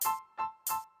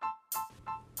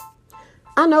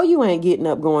I know you ain't getting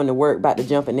up going to work about to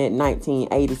jump in that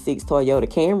 1986 Toyota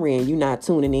Camry and you not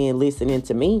tuning in listening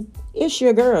to me. It's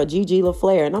your girl, Gigi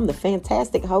LaFleur, and I'm the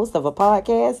fantastic host of a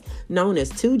podcast known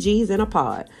as 2Gs in a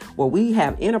Pod, where we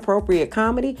have inappropriate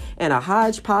comedy and a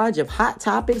hodgepodge of hot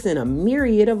topics and a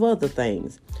myriad of other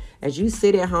things. As you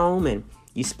sit at home and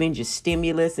you spend your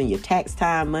stimulus and your tax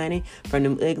time money from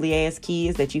them ugly ass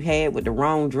kids that you had with the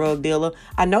wrong drug dealer,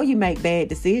 I know you make bad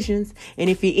decisions. And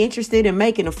if you're interested in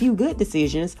making a few good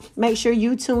decisions, make sure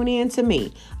you tune in to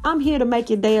me. I'm here to make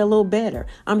your day a little better.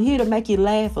 I'm here to make you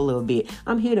laugh a little bit.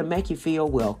 I'm here to make you feel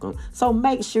welcome. So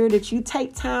make sure that you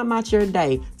take time out your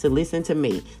day to listen to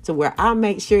me, to where I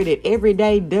make sure that every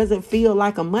day doesn't feel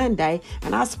like a Monday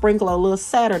and I sprinkle a little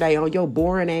Saturday on your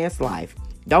boring ass life.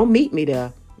 Don't meet me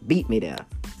there. Beat me there.